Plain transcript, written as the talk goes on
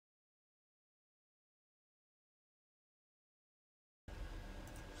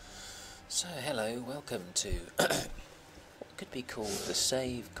So hello, welcome to what could be called the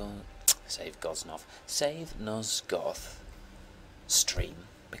Save Nosgoth stream,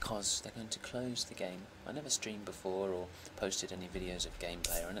 because they're going to close the game. I never streamed before or posted any videos of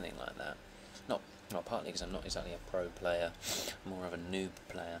gameplay or anything like that. Not partly because I'm not exactly a pro player, I'm more of a noob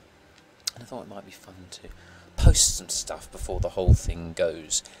player. And I thought it might be fun to post some stuff before the whole thing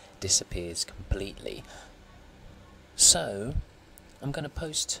disappears completely. So I'm going to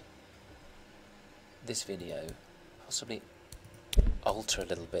post this video, possibly alter a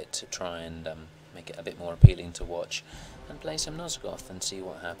little bit to try and make it a bit more appealing to watch, and play some Nosgoth and see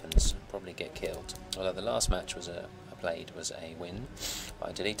what happens. Probably get killed. Although the last match I played was a win, but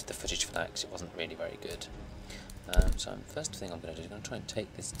I deleted the footage for that because it wasn't really very good. So first thing I'm going to do is I'm going to try and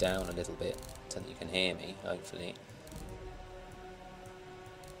take this down a little bit so that you can hear me, hopefully.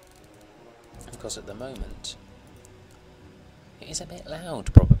 Because at the moment it is a bit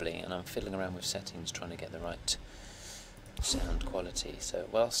loud, probably, and I'm fiddling around with settings trying to get the right sound quality. So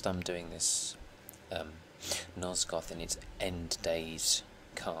whilst I'm doing this Nosgoth in its end days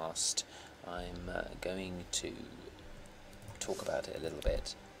cast, I'm going to talk about it a little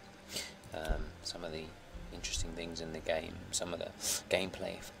bit. Some of the interesting things in the game, some of the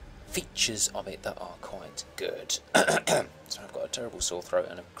gameplay features of it that are quite good. So I've got a terrible sore throat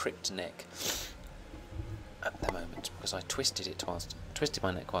and a cricked neck at the moment because I twisted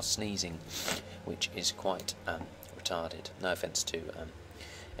my neck while sneezing, which is quite retarded. No offence to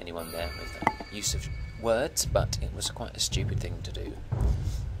anyone there with the use of words, but it was quite a stupid thing to do.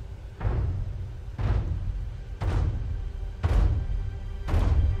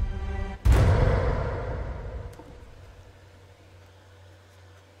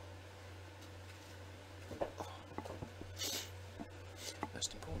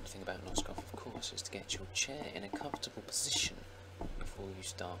 Most important thing about Nosgoth, of course, is to get your chair in a comfortable position before you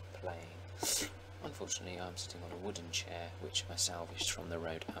start playing. Unfortunately, I'm sitting on a wooden chair, which I salvaged from the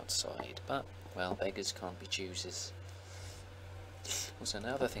road outside, but, well, beggars can't be choosers. Also,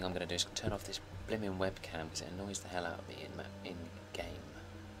 another thing I'm going to do is turn off this blimmin' webcam, because it annoys the hell out of me in game.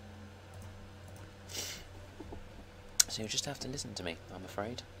 So you'll just have to listen to me, I'm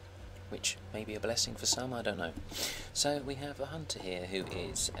afraid. Which may be a blessing for some, I don't know. So we have a hunter here who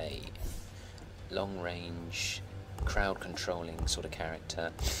is a long-range, crowd-controlling sort of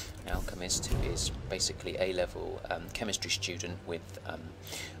character, alchemist who is basically A-level chemistry student with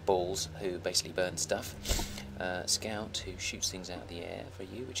balls who basically burn stuff, scout who shoots things out of the air for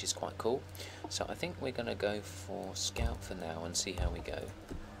you, which is quite cool. So I think we're going to go for scout for now and see how we go.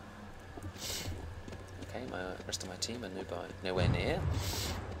 Okay, the rest of my team are nowhere near,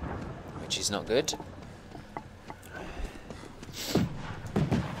 which is not good.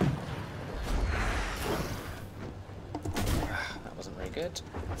 That wasn't very good.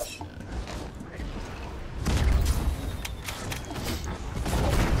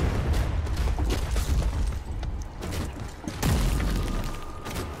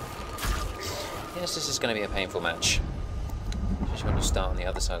 Yes, this is going to be a painful match. Especially when you start on the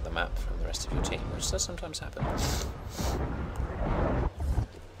other side of the map from the rest of your team, which does sometimes happen.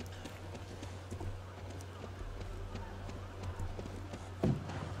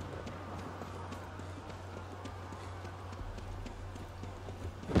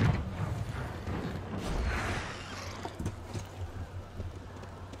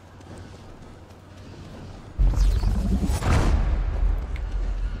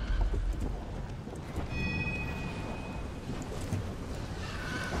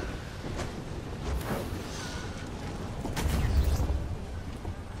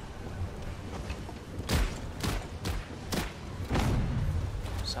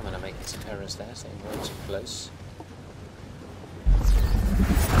 I'm going to make some errors there, staying way too close.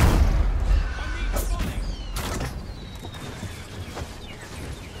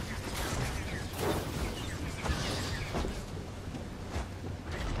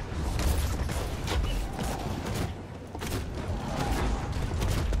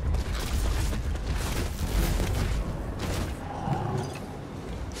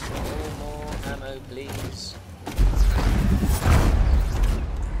 More ammo, please.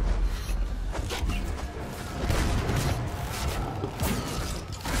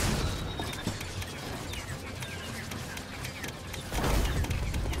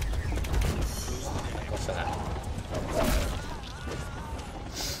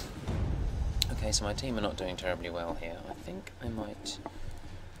 Okay, so my team are not doing terribly well here. I think I might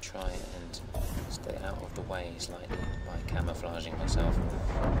try and stay out of the way slightly by camouflaging myself,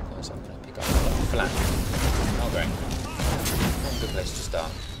 because I'm going to pick up a lot of flak. Oh great. Not a good place to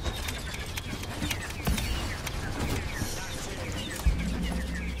start.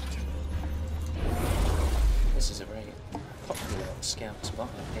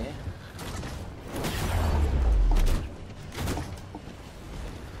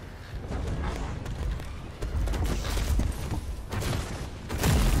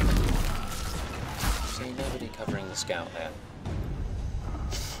 scout there.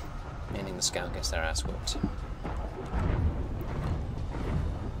 Meaning the scout gets their ass whooped.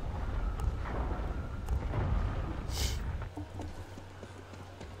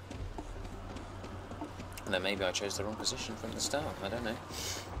 And then maybe I chose the wrong position from the start, I don't know.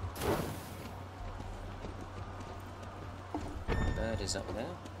 Bird is up there,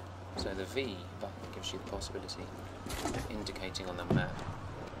 so the V button gives you the possibility of indicating on the map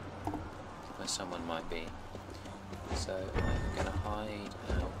where someone might be. So I'm going to hide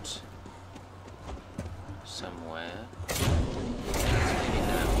out somewhere. Maybe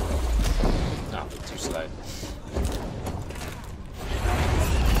now. Oh, too slow.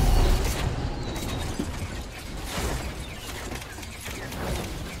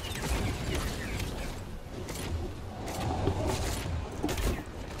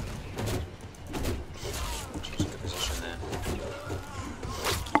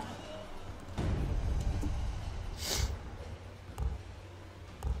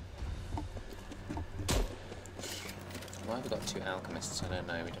 Why have we got 2 alchemists? I don't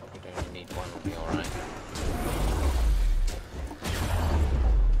know, we don't really need one, we'll be alright.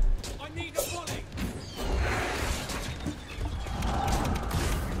 I need a volley!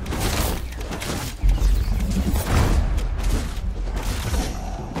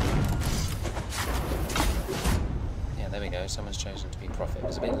 Yeah, there we go, someone's chosen to be prophet. It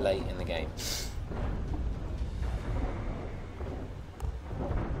was a bit late in the game.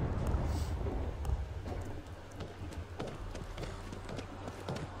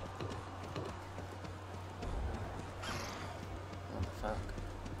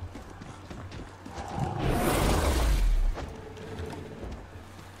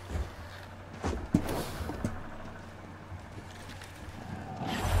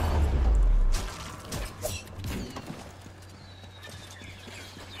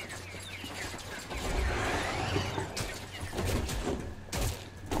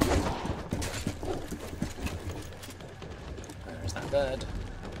 Bird.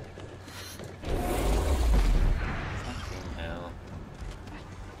 Fucking hell.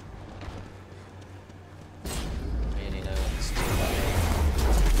 Really know what this is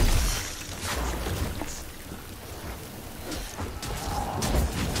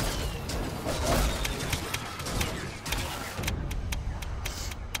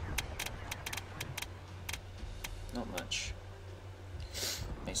Not much.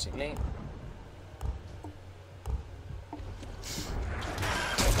 Basically.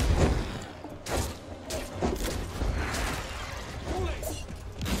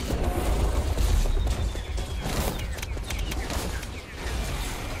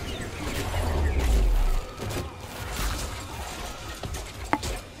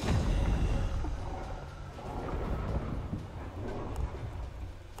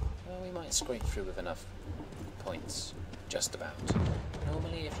 Scrape through with enough points, just about.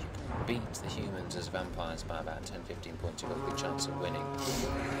 Normally if you can beat the humans as vampires by about 10-15 points, you've got a good chance of winning.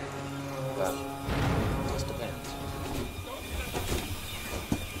 But it just depends.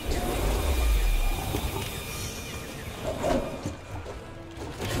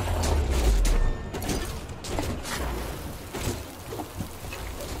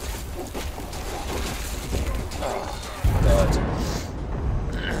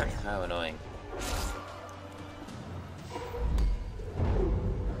 How annoying.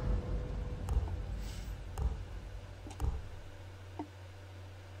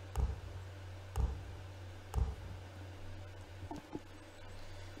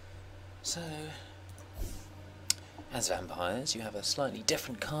 So, as vampires, you have a slightly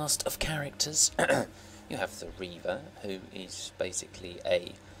different cast of characters. You have the Reaver, who is basically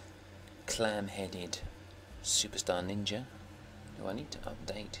a clam-headed superstar ninja. Oh, I need to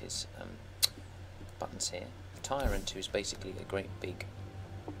update his buttons here. Tyrant, who's basically a great big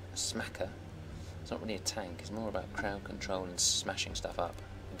smacker. It's not really a tank, it's more about crowd control and smashing stuff up,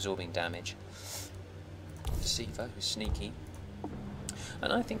 absorbing damage. Deceiver, who's sneaky.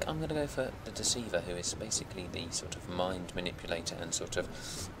 And I think I'm going to go for the Deceiver, who is basically the sort of mind manipulator and sort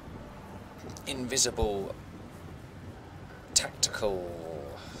of invisible, tactical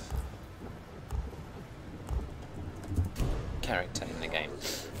character in the game.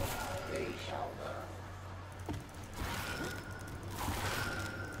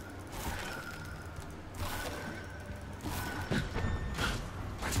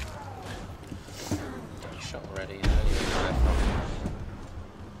 Shot already.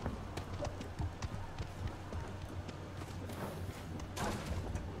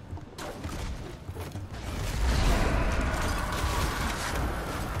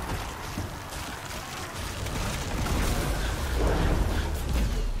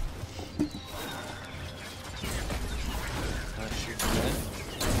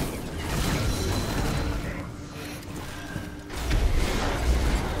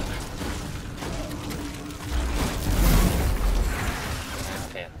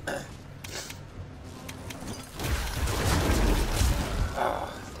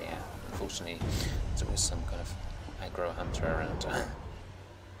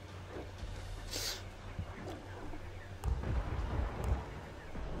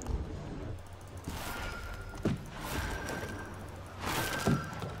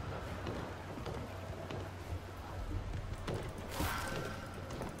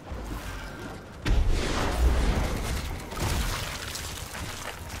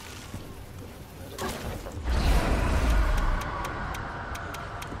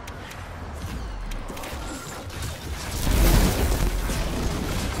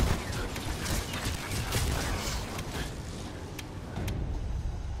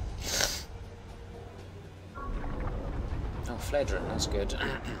 Fledrin, that's good.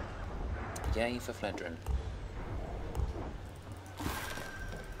 Yay for Fledrin.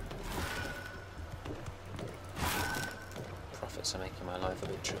 Profits are making my life a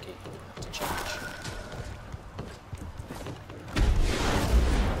bit tricky. I have to change.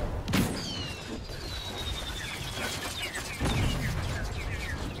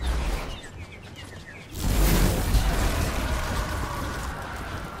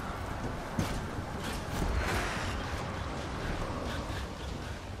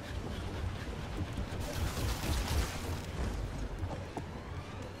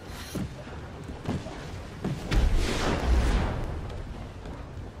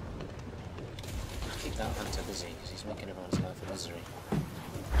 He's making everyone's life a misery.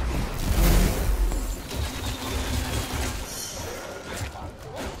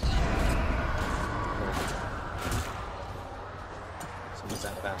 So what's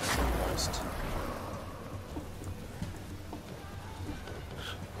that about the forest?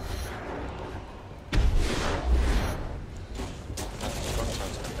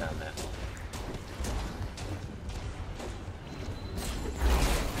 Down there.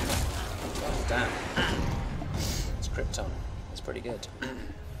 Oh, damn. Krypton. That's pretty good.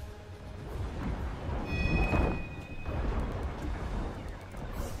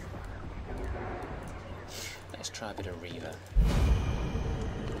 Let's try a bit of Reaver.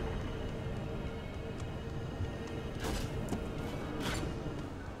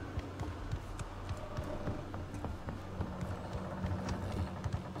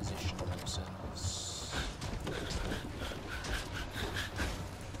 Position themselves.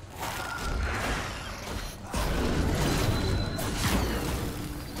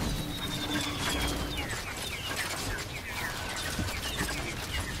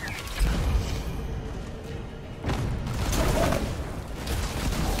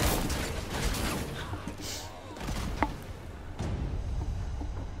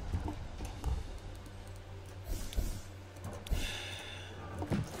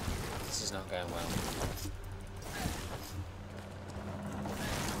 Not going well.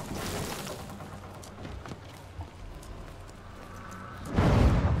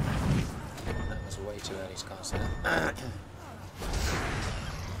 That was way too early to cast that.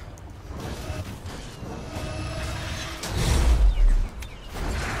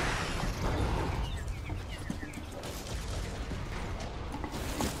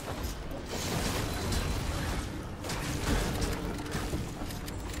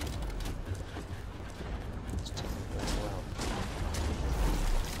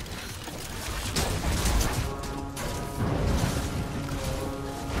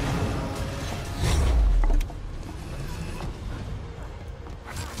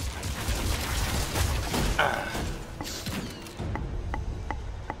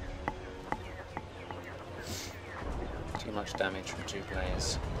 Too much damage from two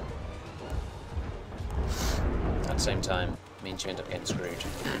players. At the same time, means you end up getting screwed.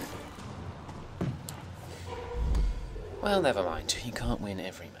 Well, never mind. You can't win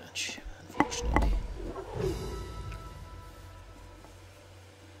every match, unfortunately.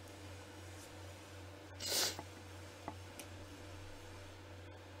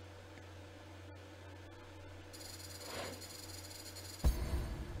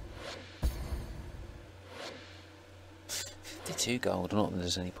 $2 gold, not that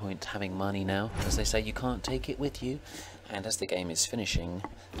there's any point having money now. As they say, you can't take it with you. And as the game is finishing,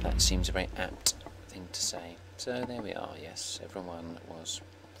 that seems a very apt thing to say. So there we are, yes, everyone was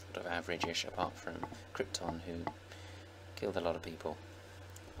sort of average-ish, apart from Krypton, who killed a lot of people.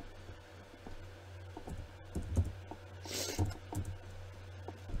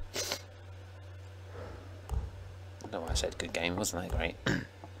 I don't know why I said good game, wasn't that great?